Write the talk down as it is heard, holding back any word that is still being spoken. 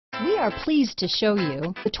We are pleased to show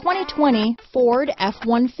you the 2020 Ford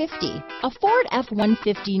F-150. A Ford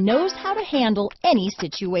F-150 knows how to handle any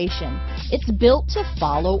situation. It's built to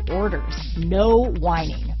follow orders, no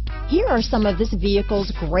whining. Here are some of this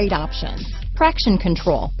vehicle's great options: traction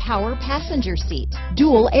control, power passenger seat,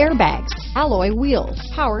 dual airbags, alloy wheels,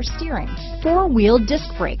 power steering, four-wheel disc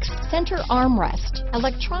brakes, center armrest,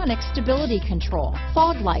 electronic stability control,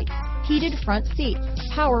 fog lights, heated front seats,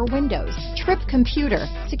 power windows, trip computer,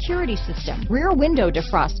 security system, rear window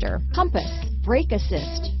defroster, compass, brake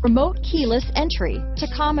assist, remote keyless entry,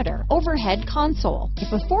 tachometer, overhead console. If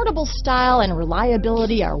affordable style and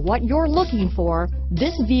reliability are what you're looking for,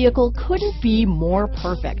 this vehicle couldn't be more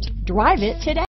perfect. Drive it today.